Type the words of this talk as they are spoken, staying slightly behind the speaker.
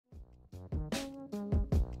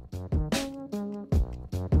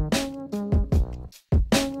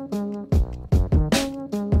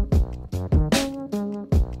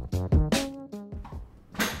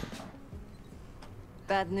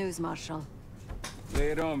bad news, Marshal.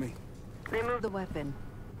 Lay it on me. They moved the weapon.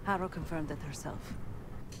 Harrow confirmed it herself.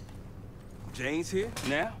 Jane's here?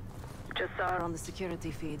 Now? Just saw her on the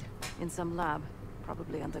security feed. In some lab.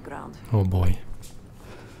 Probably underground. Oh boy.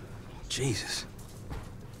 Jesus.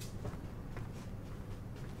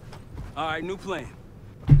 Alright, new plan.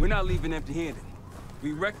 We're not leaving empty-handed.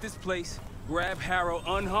 We wreck this place, grab Harrow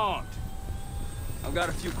unharmed. I've got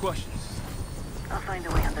a few questions. I'll find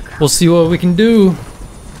a way underground. We'll see what we can do.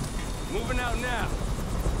 Moving out now.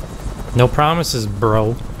 No promises,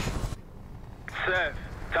 bro. Sev,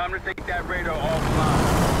 time to take that radar offline.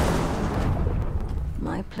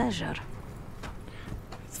 My pleasure.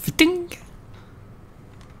 Ding.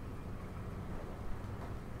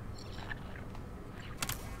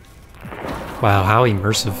 Wow, how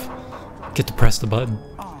immersive. Get to press the button.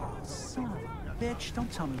 Oh, son of a bitch.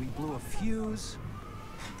 Don't tell me we blew a fuse.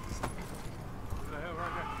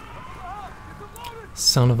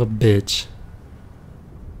 Son of a bitch.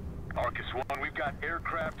 Arcus 1, we've got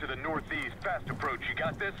aircraft to the northeast. Fast approach. You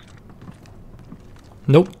got this?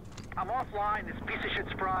 Nope. I'm offline. This piece of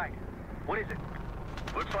shit's fried. What is it?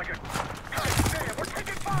 Looks like a... God damn, we're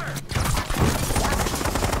taking fire!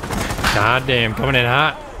 God damn, coming in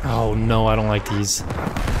hot. Oh no, I don't like these. Let him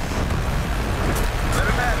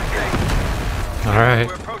have it, Jake. Alright.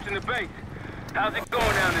 We're approaching the base. How's it going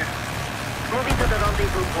down there? Moving to the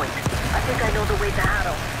rendezvous point. I think I know the way to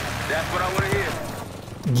Harrow. That's what I want to hear.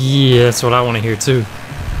 Yeah, that's what I want to hear too.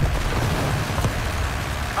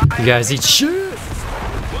 You guys eat shit.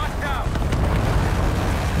 Watch out!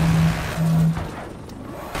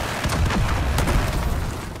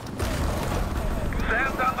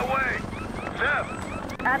 Sam's on the way. Sam,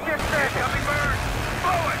 At your service. coming bird.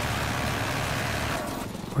 Blow it.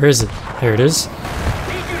 Where is it? There it is. Need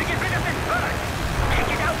you to get rid of this bird. Check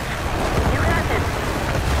it out. You have it.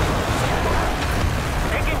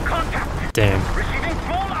 Taking contact. Damn. Receiving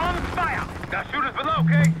full arms fire. Got shooters below,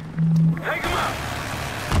 okay? Take them out.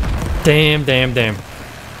 Damn, damn, damn.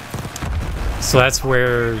 So that's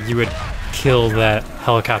where you would kill that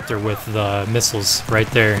helicopter with the missiles right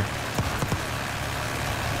there.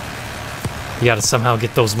 You gotta somehow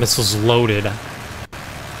get those missiles loaded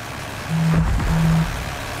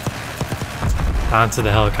onto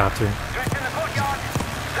the helicopter. Stretch in the courtyard.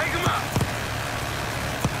 Take them out.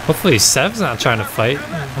 Hopefully Sev's not trying to fight.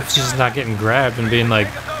 Hopefully she's not getting grabbed and being like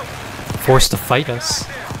forced to fight us.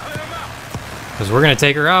 Because we're gonna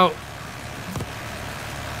take her out.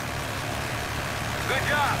 Good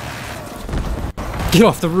job. Get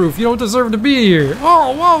off the roof. You don't deserve to be here.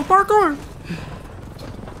 Oh, whoa, parkour.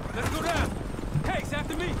 Let's go down. Case,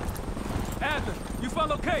 after me. Adler, you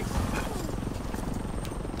follow Case.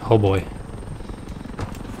 Oh boy.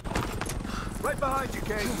 Right behind you,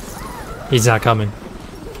 Case. He's not coming.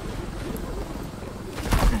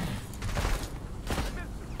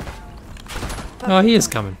 Oh, he is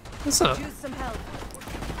coming. What's up? Use some help.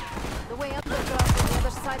 The way underground on the other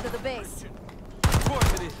side of the base. Of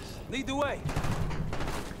course it is. Lead the way.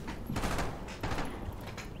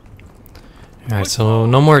 Alright, so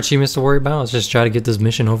no more achievements to worry about. Let's just try to get this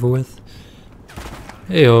mission over with.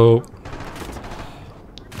 Heyo.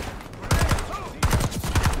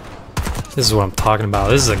 This is what I'm talking about.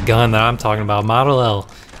 This is a gun that I'm talking about. Model L.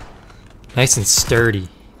 Nice and sturdy.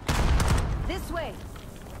 This way.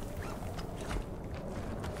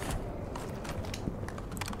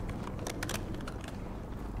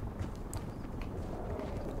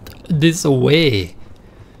 This way.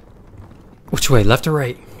 Which way? Left or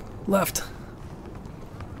right? Left.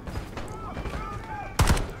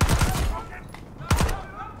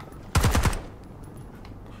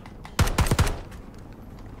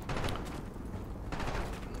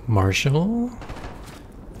 Marshall.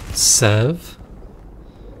 Sev.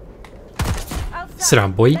 Outside. Sit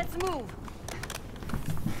down, boy. Let's move.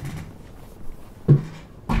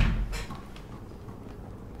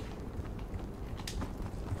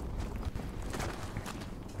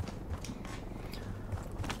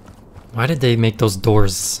 Why did they make those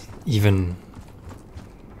doors even...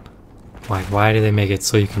 Like, why did they make it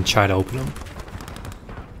so you can try to open them?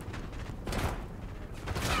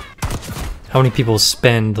 How many people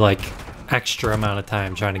spend, like, extra amount of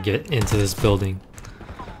time trying to get into this building?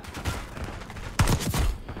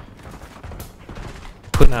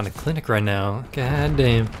 Putting on a clinic right now. God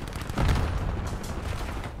damn.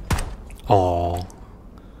 Aww.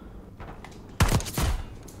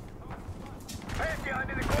 Pass behind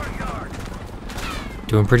in the courtyard.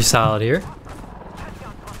 Doing pretty solid here. They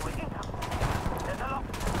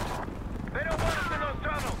don't want us in those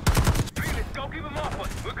tunnels. Dreamers, go keep them off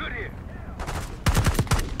us. We're good here.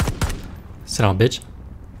 Sit down, bitch.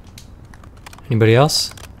 Anybody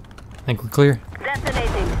else? I think we're clear.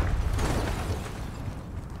 Detonating.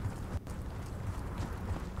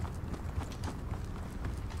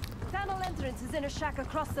 Tunnel entrance is in a shack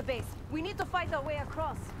across the base. We need to fight our way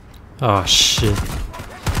across. Oh shit.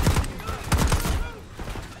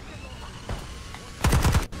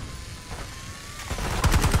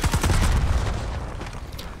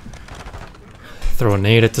 Throw a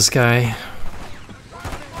nade at this guy.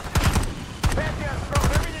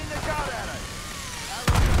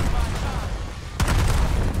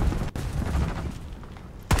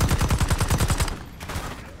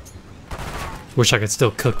 Wish I could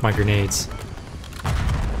still cook my grenades.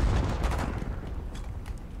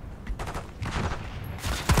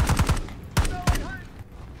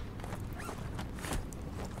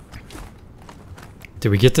 Did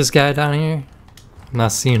we get this guy down here? I'm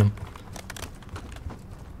not seeing him.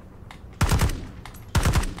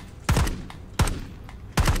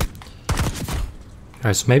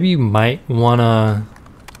 Alright, so maybe you might wanna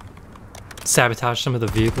sabotage some of the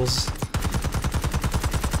vehicles.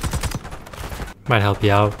 Might help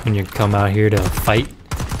you out when you come out here to fight.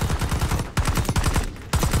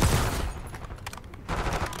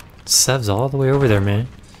 Sev's all the way over there, man.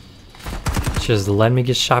 Just let me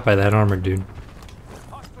get shot by that armored dude.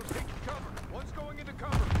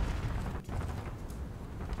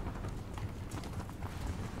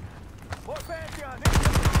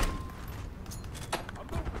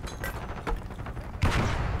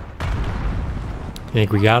 You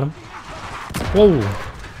think we got him? Whoa!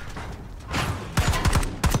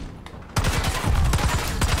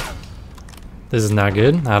 This is not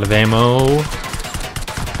good. Out of ammo.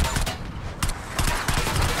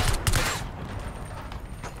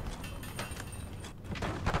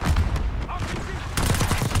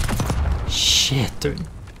 Shit, dude.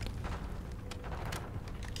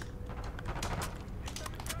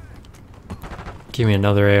 Give me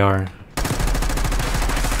another AR.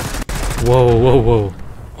 Whoa, whoa, whoa.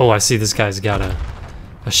 Oh, I see this guy's got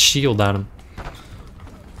a shield on him.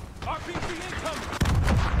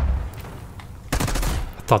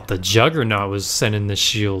 I thought the Juggernaut was sending the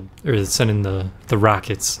shield, or sending the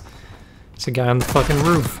rockets. It's a guy on the fucking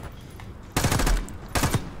roof.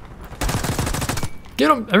 Get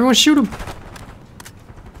him! Everyone shoot him!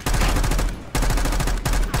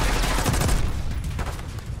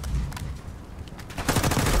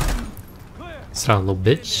 Sit down, little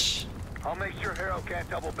bitch. I'll make sure Harrow can't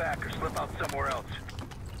double back or slip out somewhere else.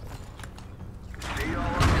 See you all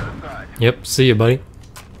on the other side. Yep, see you, buddy.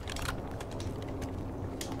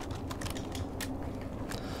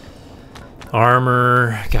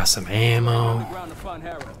 Armor, got some ammo.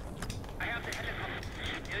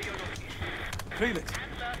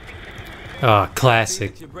 Ah,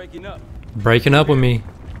 classic. Breaking up with me.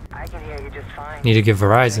 I can hear you just fine. Need to get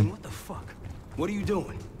Verizon. What the fuck? What are you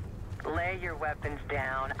doing? Lay your weapons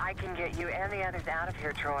down. I can get you and the others out of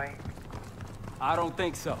here, Troy. I don't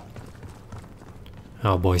think so.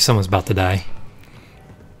 Oh boy, someone's about to die.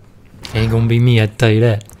 Ain't gonna be me, I tell you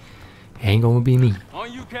that. Ain't gonna be me.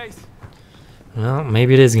 On you, Case. Well,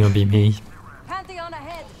 maybe it is gonna be me. Pantheon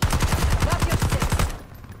ahead. Got your six.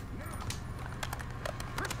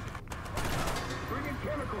 Bring in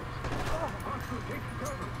chemicals. Hostile taking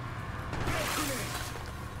cover.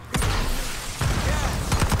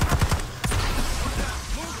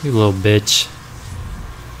 You little bitch.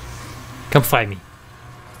 Come fight me.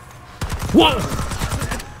 Whoa!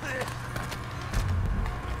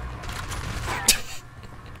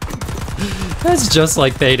 That's just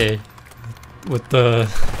like Payday. With the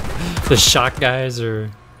shock guys,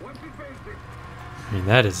 or... I mean,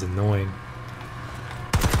 that is annoying.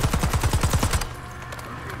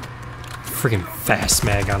 Freaking fast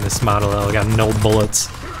mag on this model L. I got no bullets.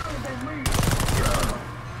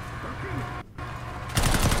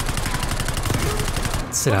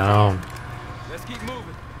 Sit down. Let's keep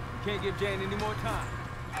moving. Can't give Jane any more time.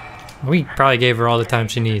 We probably gave her all the time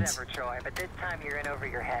she needs. Never, Troy, but this time you're in over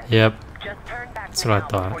your head. Yep. Just turn back That's what I now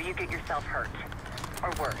thought. before you get yourself hurt.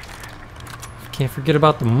 Or worse. Can't forget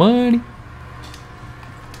about the money.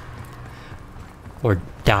 Or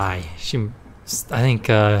die. I think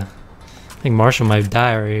Marshall might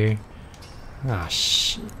die right here. Ah,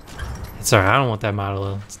 shit. It's alright, I don't want that model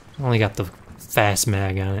L. It's only got the fast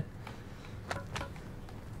mag on it.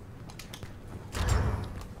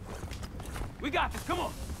 We got this. Come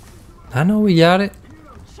on. I know we got it.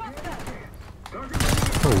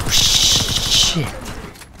 Oh, shit.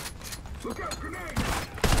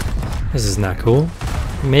 This is not cool.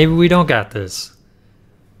 Maybe we don't got this.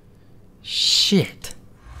 Shit.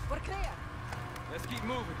 Let's keep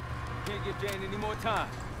moving. Can't give Jane any more time.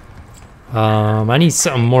 I need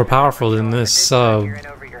something more powerful than this sub. You're in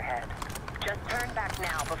over your head. Just turn back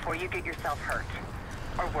now before you get yourself hurt.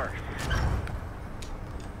 Or worse.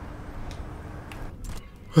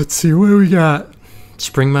 Let's see what we got.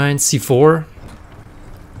 Spring mine C4.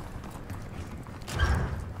 I'm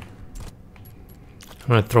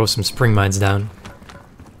gonna throw some spring mines down.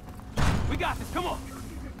 We got this, come on.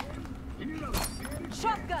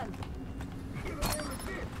 Shotgun!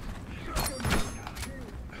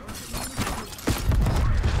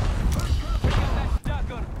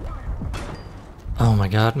 Shotgun. Oh my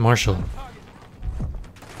god, Marshall.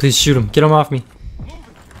 Please shoot him. Get him off me.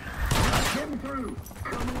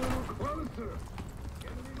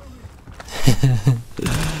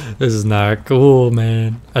 This is not cool,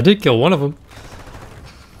 man. I did kill one of them.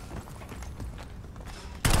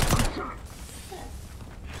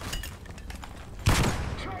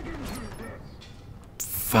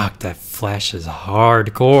 Fuck, that flash is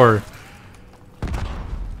hardcore.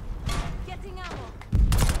 Getting ammo.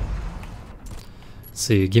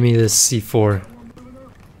 See, give me this C4.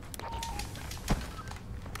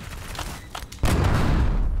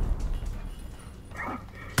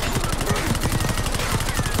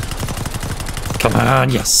 Come on,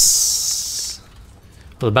 yes.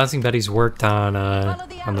 Well, the bouncing Betty's worked on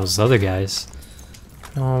those other guys.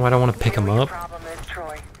 No, I don't want to pick them up. Problem is,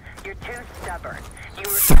 Troy, you're too stubborn. You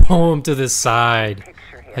Throw him to the side,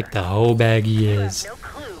 picture here. like the hoe bag he You have is. no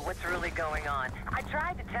clue what's really going on. I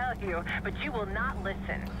tried to tell you, but you will not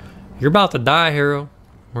listen. You're about to die, hero.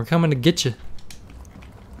 We're coming to get you.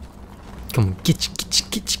 Come on, get you, get you,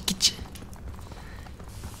 get you, get you.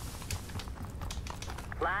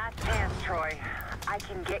 Last chance, Troy. I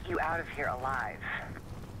can get you out of here alive.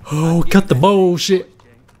 Oh, cut the bullshit.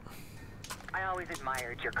 I always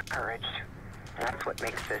admired your courage. That's what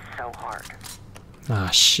makes this so hard. Ah,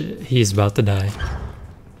 shit. He's about to die.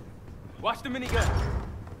 Watch the minigun.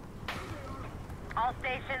 All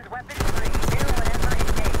stations, weapons free. Do whatever it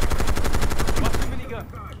takes. Watch the minigun.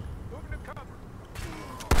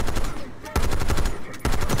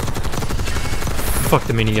 Fuck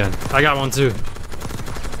the minigun. I got one too.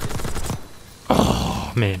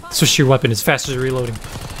 Oh, man. Switch your weapon as fast as you're reloading.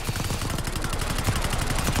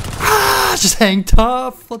 Ah, just hang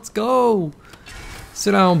tough. Let's go.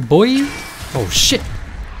 Sit down, boy. Oh, shit.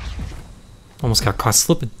 Almost got caught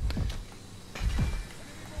slipping.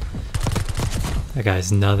 That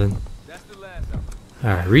guy's nothing. That's the last of it.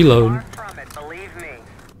 Alright, reload. Far from it, believe me.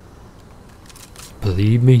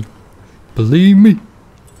 Believe me. Believe me.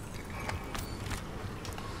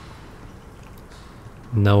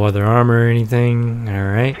 No other armor or anything.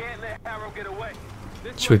 Alright. Can't let Harrow get away.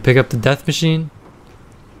 This Should we pick up the death machine?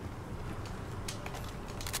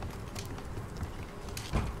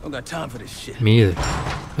 Don't got time for this shit. Me either.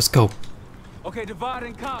 Let's go. Okay, divide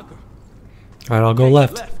and conquer. Alright, I'll go Okay,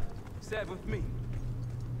 left. Sat with me.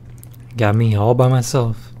 Got me all by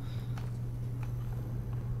myself.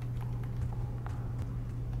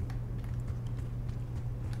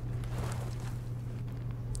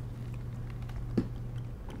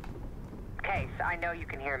 Case, I know you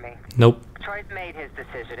can hear me. Nope. Troy's made his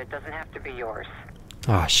decision. It doesn't have to be yours.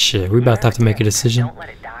 Ah, shit. We about to have to make a decision. Don't let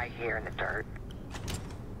it die here in the dirt.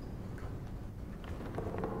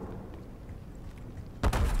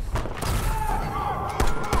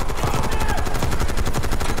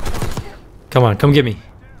 Come on, come get me.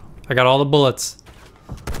 I got all the bullets.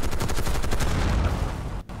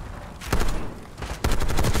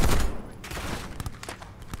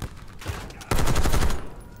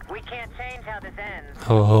 We can't change how this ends.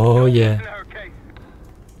 Oh, yeah. Listen to her, Case.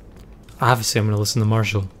 Obviously, I'm gonna listen to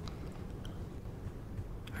Marshall.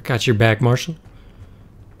 I got your back, Marshall.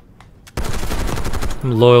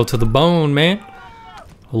 I'm loyal to the bone, man.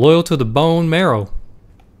 Loyal to the bone marrow.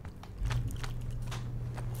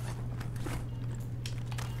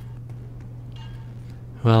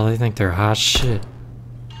 Well, they think they're hot shit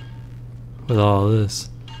with all this.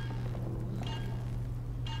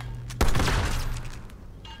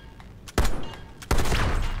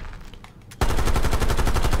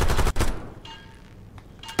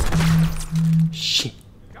 Shit.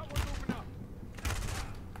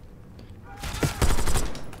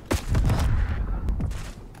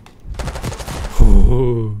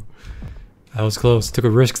 Ooh, that was close. Took a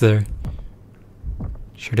risk there.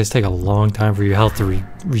 Sure does take a long time for your health to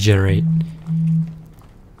regenerate.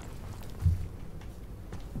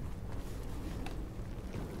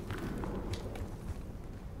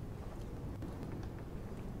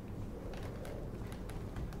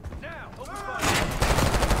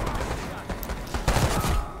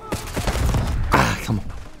 Ah, come on.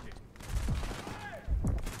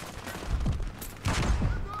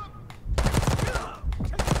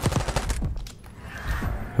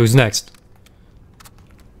 Who's next?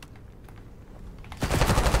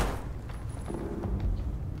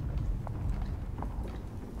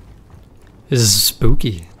 This is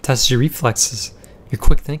spooky. Tests your reflexes. Your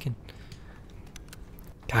quick thinking.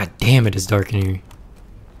 God damn it, it's dark in here.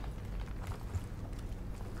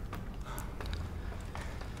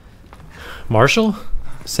 Marshall?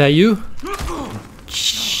 Is that you?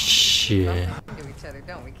 Shit. Do each other,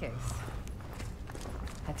 don't we, Case?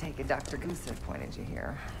 I take it Dr. Goose appointed you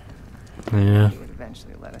here. Yeah. He would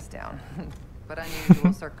eventually let us down. But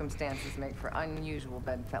unusual circumstances make for unusual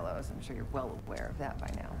bedfellows. I'm sure you're well aware of that by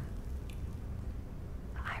now.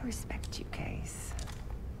 I respect you, Case.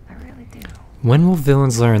 I really do. When will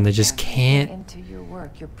villains learn they just can't... Into your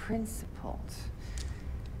work, your principles.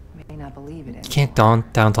 You may not believe it anymore. You can't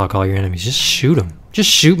down talk all your enemies. Just shoot them. Just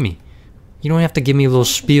shoot me. You don't have to give me a little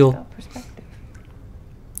spiel.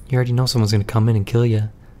 You already know someone's gonna come in and kill you.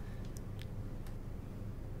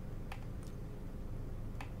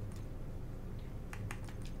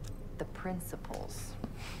 The principles.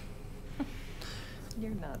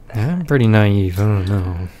 You're not that. Yeah, I'm pretty naive. I don't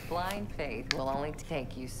know. Blind faith will only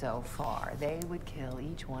take you so far. They would kill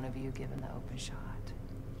each one of you given the open shot.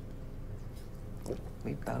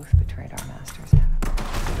 We both betrayed our masters,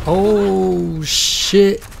 haven't we? Oh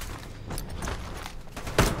shit.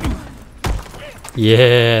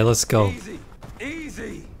 Yeah, let's go. Easy,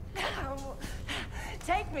 easy.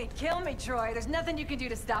 Take me, kill me, Troy. There's nothing you can do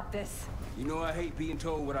to stop this. You know I hate being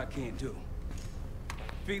told what I can't do.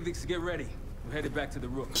 Felix, get ready. We're headed back to the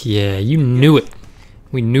rook. Yeah, you knew it.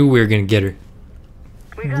 We knew we were gonna get her.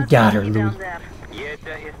 We got her, Lou.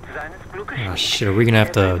 Oh shit, are we gonna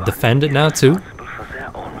have to defend it now too?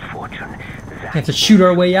 Have to shoot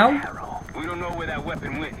our way out? We don't know where that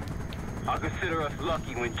weapon went. I'll consider us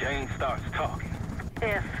lucky when Jane starts talking.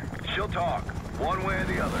 If she'll talk, one way or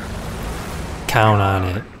the other. Count on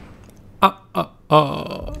it.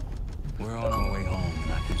 We're on our way home.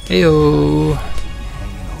 And I can Heyo.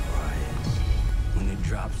 hanging over our heads. When it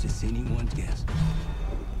drops, it's anyone's guess.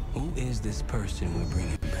 Who is this person we're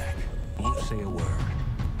bringing back? Won't say a word.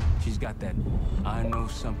 She's got that I know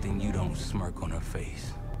something you don't smirk on her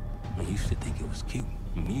face. I used to think it was cute,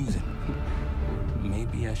 amusing.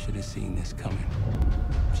 Maybe I should have seen this coming.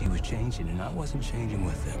 She was changing and I wasn't changing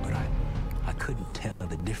with her, but I couldn't tell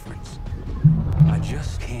the difference. I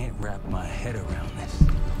just can't wrap my head around this.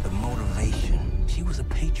 The motivation. She was a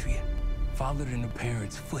patriot. Followed in her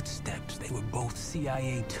parents' footsteps. They were both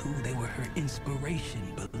CIA too. They were her inspiration.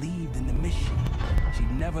 Believed in the mission. She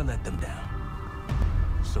never let them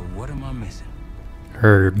down. So what am I missing?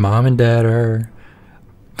 Her mom and dad are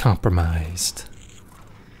compromised.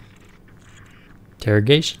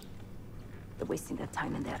 Interrogation. They're wasting their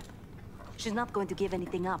time in there. She's not going to give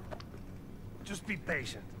anything up. Just be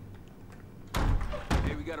patient.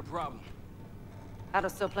 Hey, we got a problem.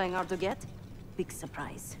 Arrow's still playing hard to get? Big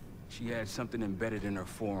surprise. She had something embedded in her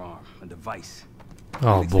forearm, a device.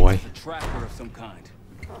 Oh Felix boy. thinks it's a tracker of some kind.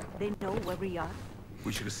 They know where we are.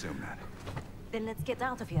 We should assume that. Then let's get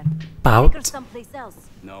out of here. Take her About. someplace else.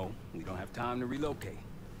 No, we don't have time to relocate.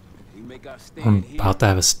 We make our stand I'm here. about to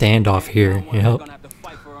have a standoff here. We're Yep. gonna have to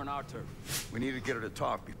fight for her on our turf. We need to get her to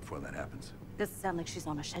talk before that happens. Doesn't sound like she's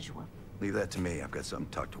on a schedule. Leave that to me. I've got something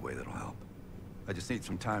tucked away that'll help. I just need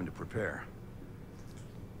some time to prepare.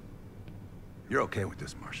 You're okay with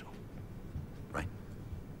this, Marshall? Right?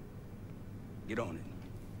 Get on it.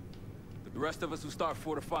 But the rest of us will start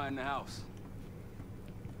fortifying the house.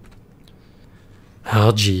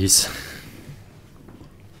 Oh jeez.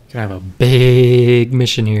 Gonna have a big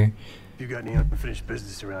mission here. You got any unfinished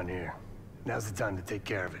business around here? Now's the time to take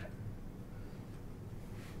care of it.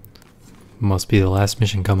 Must be the last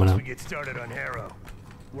mission coming Once up. we get started on Harrow,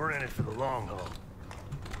 we're in it for the long haul.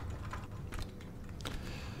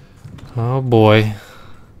 Oh boy.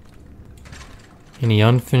 Any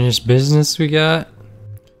unfinished business we got?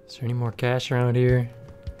 Is there any more cash around here?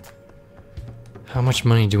 How much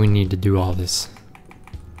money do we need to do all this?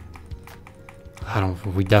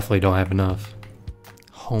 We definitely don't have enough.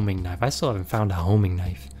 Homing knife. I still haven't found a homing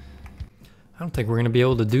knife. I don't think we're gonna be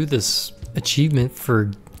able to do this achievement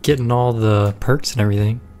for getting all the perks and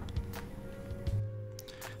everything.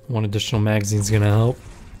 One additional magazine's gonna help.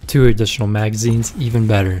 2 additional magazines, even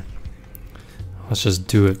better. Let's just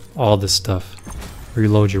do it. All this stuff.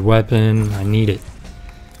 Reload your weapon. I need it.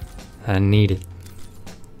 I need it.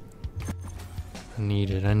 I need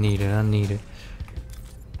it. I need it. I need it.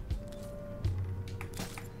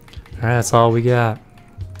 Alright, that's all we got.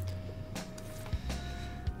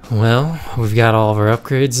 Well, we've got all of our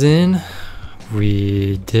upgrades in.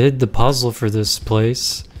 We did the puzzle for this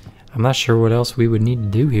place. I'm not sure what else we would need to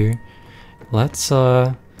do here. Let's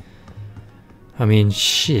I mean,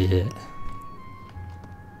 shit.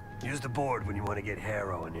 Use the board when you want to get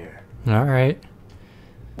Harrow in here. Alright.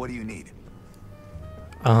 What do you need?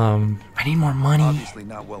 I need more money. Obviously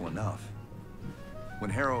not well enough. When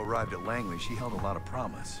Harrow arrived at Langley, she held a lot of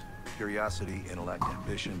promise. Curiosity, intellect,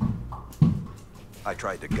 ambition. I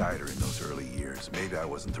tried to guide her in those early years. Maybe I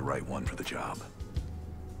wasn't the right one for the job.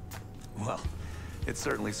 Well, it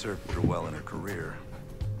certainly served her well in her career.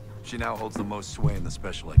 She now holds the most sway in the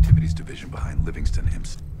Special Activities Division behind Livingston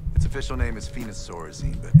Imps. Its official name is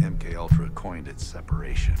Phoenosorazine, but MK Ultra coined it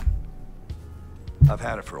Separation. I've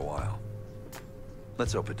had it for a while.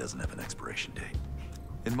 Let's hope it doesn't have an expiration date.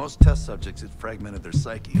 In most test subjects, it fragmented their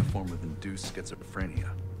psyche, a form of induced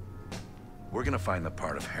schizophrenia. We're gonna find the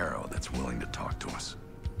part of Harrow that's willing to talk to us.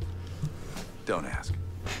 Don't ask.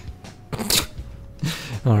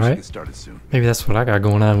 Alright. Get started soon. Maybe that's what I got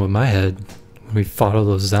going on with my head. When we fought all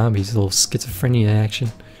those zombies, a little schizophrenia action.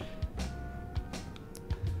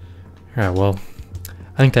 Alright, well,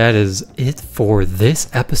 I think that is it for this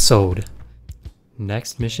episode.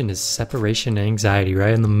 Next mission is Separation Anxiety,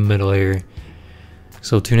 right in the middle here.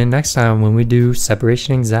 So tune in next time when we do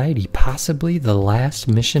Separation Anxiety, possibly the last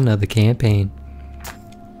mission of the campaign.